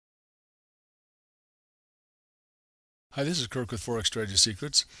Hi, this is Kirk with Forex Strategy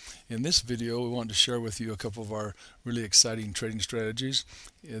Secrets. In this video, we want to share with you a couple of our really exciting trading strategies.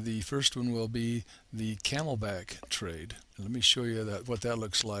 The first one will be the camelback trade. Let me show you what that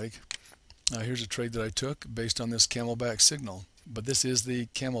looks like. Here's a trade that I took based on this camelback signal. But this is the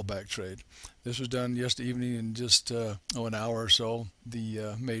camelback trade. This was done yesterday evening in just an hour or so.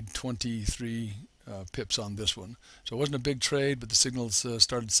 The made 23 pips on this one. So it wasn't a big trade, but the signals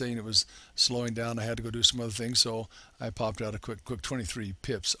started saying it was slowing down. I had to go do some other things, so I popped out a quick 23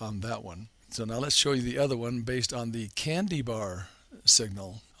 pips on that one. So now let's show you the other one based on the candy bar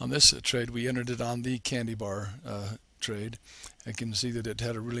signal. On this trade, we entered it on the candy bar trade. I can see that it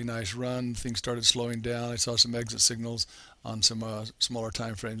had a really nice run. Things started slowing down. I saw some exit signals on some smaller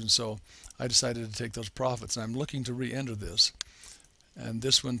time frames, and so I decided to take those profits. And I'm looking to re-enter this. And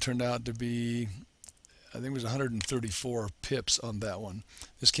this one turned out to be, I think it was 134 pips on that one.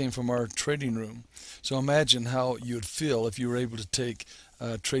 This came from our trading room. So imagine how you'd feel if you were able to take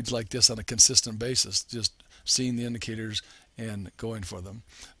trades like this on a consistent basis, just seeing the indicators and going for them.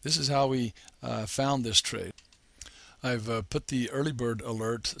 This is how we found this trade. I've put the early bird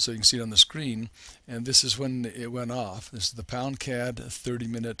alert so you can see it on the screen, and this is when it went off. This is the pound CAD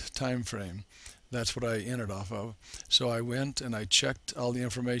 30-minute time frame. That's what I entered off of. So I went and I checked all the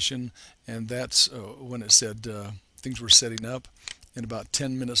information, and that's when it said things were setting up. And about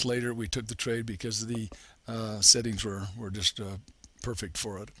 10 minutes later, we took the trade because the settings were just perfect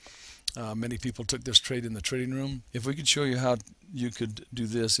for it. Many people took this trade in the trading room. If we could show you how you could do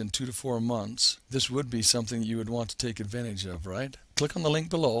this in 2 to 4 months, this would be something you would want to take advantage of, right? Click on the link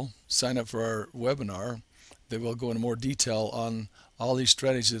below, sign up for our webinar. They will go into more detail on all these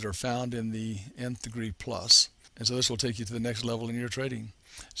strategies that are found in the Nth Degree Plus. And so this will take you to the next level in your trading.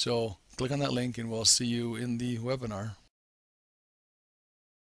 So click on that link and we'll see you in the webinar.